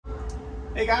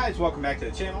Hey guys, welcome back to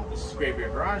the channel. This is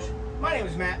Graveyard Garage. My name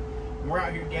is Matt, and we're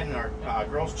out here again in our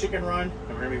girls' chicken run, and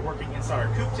we're going to be working inside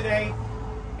our coop today,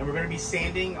 and we're going to be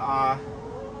sanding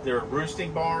their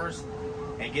roosting bars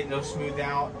and getting those smoothed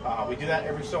out. We do that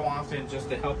every so often just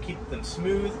to help keep them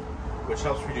smooth, which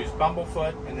helps reduce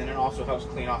bumblefoot, and then it also helps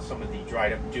clean off some of the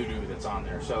dried up doo-doo that's on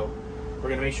there. So we're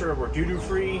going to make sure we're doo-doo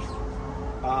free,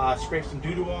 scrape some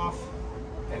doo-doo off,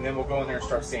 and then we'll go in there and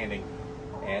start sanding.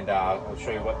 And I'll show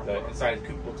you what the inside of the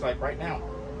coop looks like right now.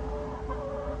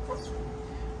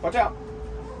 Watch out.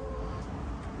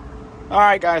 All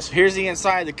right, guys, so here's the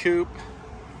inside of the coop.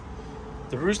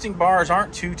 The roosting bars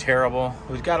aren't too terrible.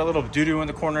 We've got a little doo-doo in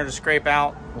the corner to scrape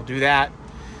out. We'll do that.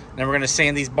 And then we're going to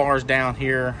sand these bars down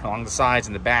here along the sides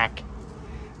and the back,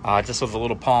 just with a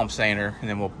little palm sander, and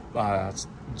then we'll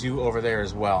do over there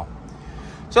as well.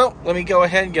 So let me go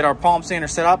ahead and get our palm sander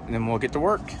set up, and then we'll get to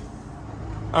work.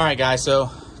 All right, guys, so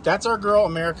that's our girl,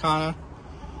 Americana.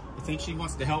 I think she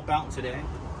wants to help out today.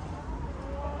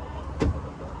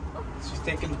 She's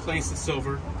taking the place of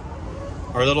Silver.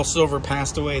 Our little Silver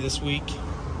passed away this week.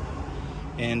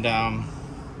 And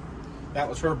that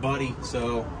was her buddy,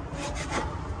 so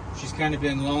she's kind of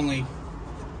been lonely.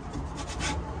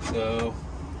 So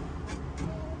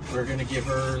we're gonna give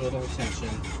her a little attention.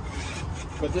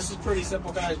 But this is pretty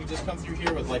simple, guys. We just come through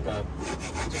here with like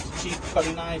just a cheap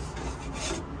cutting knife.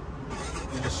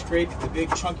 And just scrape the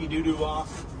big chunky doo-doo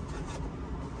off.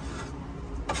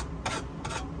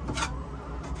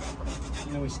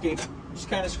 And then we just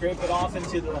kind of scrape it off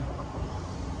into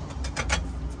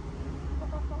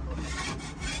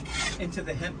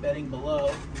the hemp bedding below.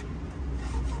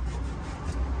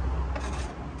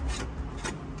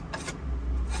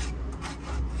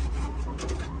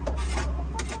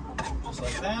 Just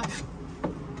like that.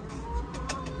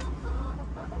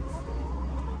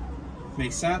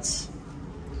 Makes sense.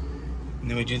 And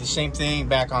then we do the same thing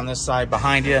back on this side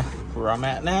behind you, where I'm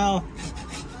at now.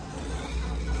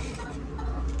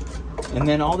 And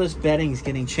then all this bedding is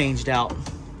getting changed out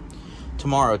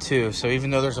tomorrow too. So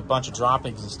even though there's a bunch of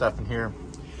droppings and stuff in here,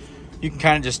 you can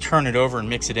kind of just turn it over and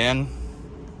mix it in.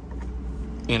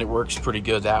 And it works pretty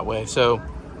good that way. So,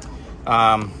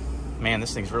 man,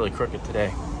 this thing's really crooked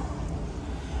today.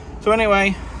 So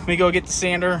anyway, let me go get the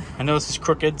sander. I know this is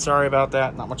crooked, sorry about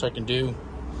that. Not much I can do.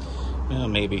 Well,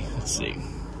 maybe, let's see.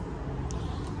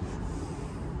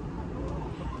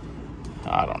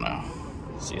 I don't know.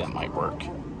 Let's see, that might work.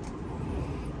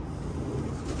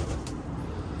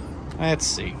 Let's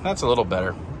see, that's a little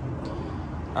better.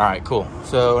 All right, cool.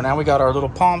 So now we got our little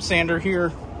palm sander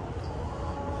here.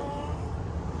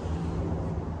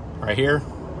 Right here.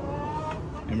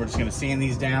 And we're just gonna sand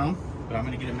these down, but I'm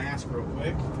gonna get a mask real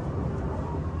quick.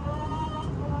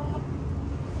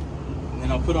 And then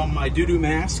I'll put on my doo-doo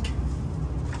mask,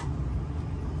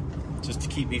 just to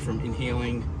keep me from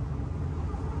inhaling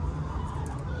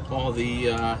all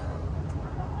the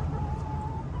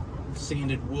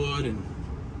sanded wood and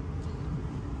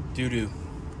doo-doo.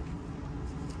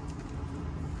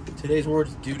 Today's word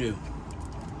is doo-doo.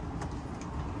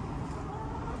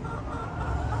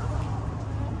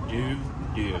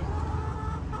 Doo-doo.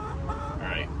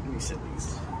 Alright, let me set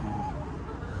these.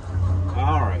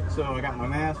 Alright, so I got my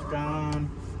mask on.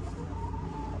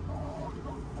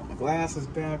 Glasses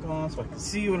back on so I can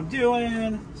see what I'm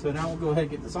doing. So now we'll go ahead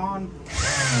and get this on.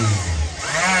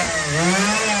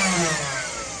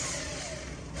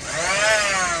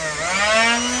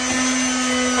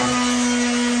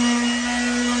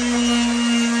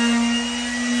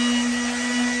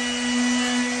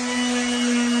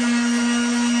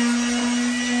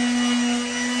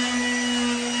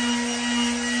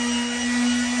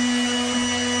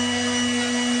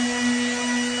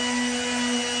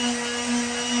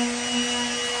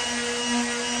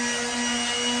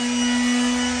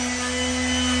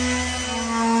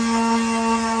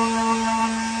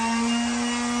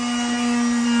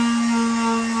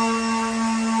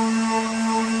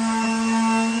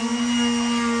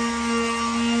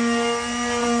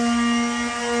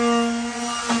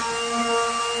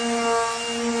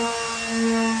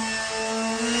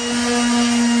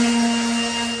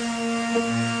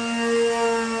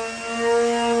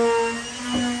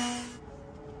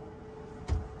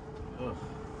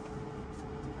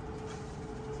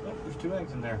 There's 2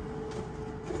 eggs in there.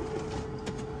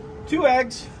 2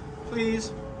 eggs,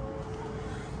 please.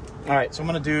 All right, so I'm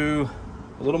gonna do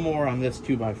a little more on this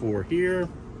 2x4 here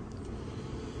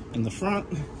in the front,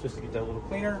 just to get that a little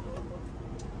cleaner.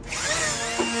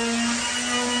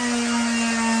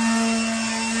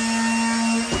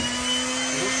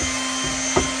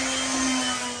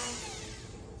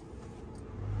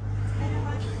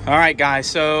 All right, guys,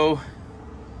 so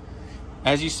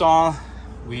As you saw,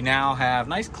 we now have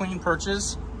nice clean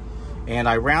perches, and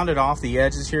I rounded off the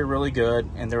edges here really good,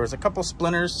 and there was a couple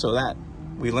splinters, so that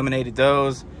we eliminated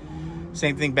those.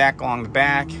 Same thing back along the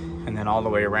back, and then all the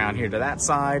way around here to that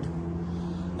side,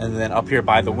 and then up here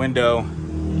by the window,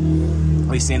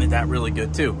 we sanded that really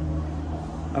good too.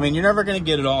 I mean, you're never gonna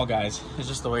get it all, guys. It's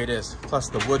just the way it is. Plus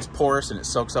the wood's porous and it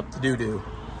soaks up the doo-doo.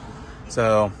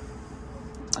 So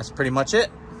that's pretty much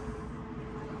it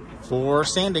for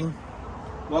sanding.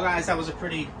 Well guys, that was a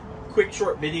pretty quick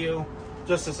short video,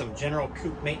 just of some general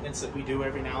coop maintenance that we do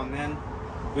every now and then.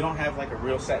 We don't have like a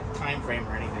real set time frame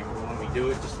or anything when we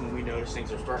do it, just when we notice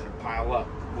things are starting to pile up,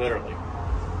 literally.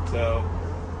 So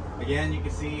again, you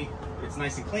can see it's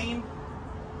nice and clean.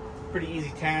 Pretty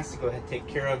easy task to go ahead and take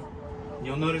care of.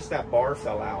 You'll notice that bar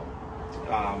fell out.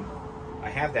 I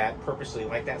have that purposely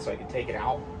like that so I can take it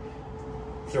out,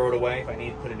 throw it away. If I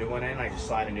need to put a new one in, I just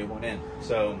slide a new one in.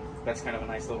 So that's kind of a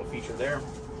nice little feature there.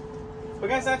 But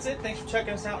guys, that's it. Thanks for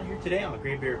checking us out here today on the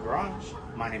Graybeard Garage.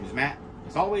 My name is Matt.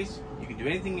 As always, you can do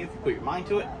anything if you put your mind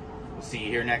to it. We'll see you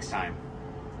here next time.